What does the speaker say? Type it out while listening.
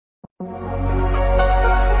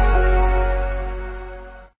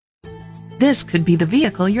This could be the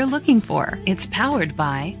vehicle you're looking for. It's powered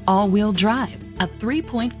by all-wheel drive, a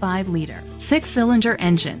 3.5-liter, 6-cylinder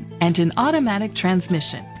engine, and an automatic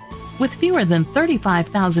transmission. With fewer than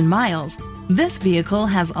 35,000 miles, this vehicle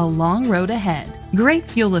has a long road ahead. Great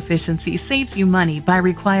fuel efficiency saves you money by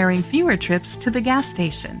requiring fewer trips to the gas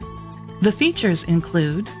station. The features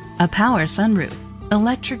include a power sunroof,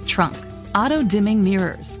 electric trunk, auto-dimming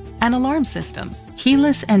mirrors, an alarm system,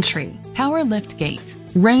 keyless entry, power liftgate,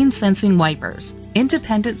 rain-sensing wipers,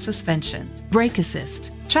 independent suspension, brake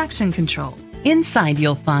assist, traction control. Inside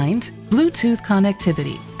you'll find Bluetooth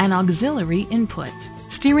connectivity, an auxiliary input,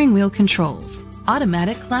 steering wheel controls,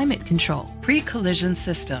 automatic climate control, pre-collision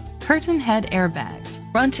system, curtain head airbags,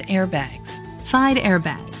 front airbags, side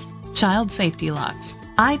airbags, child safety locks,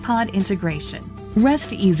 iPod integration.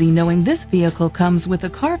 Rest easy knowing this vehicle comes with a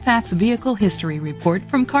Carfax Vehicle History Report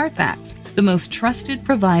from Carfax, the most trusted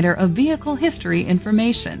provider of vehicle history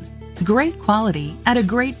information. Great quality at a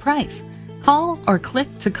great price. Call or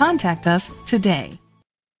click to contact us today.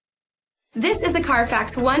 This is a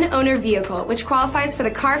Carfax one-owner vehicle which qualifies for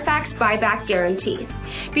the Carfax buyback guarantee.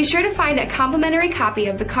 Be sure to find a complimentary copy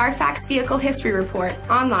of the Carfax Vehicle History Report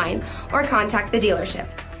online or contact the dealership.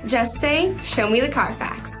 Just say, "Show me the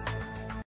Carfax."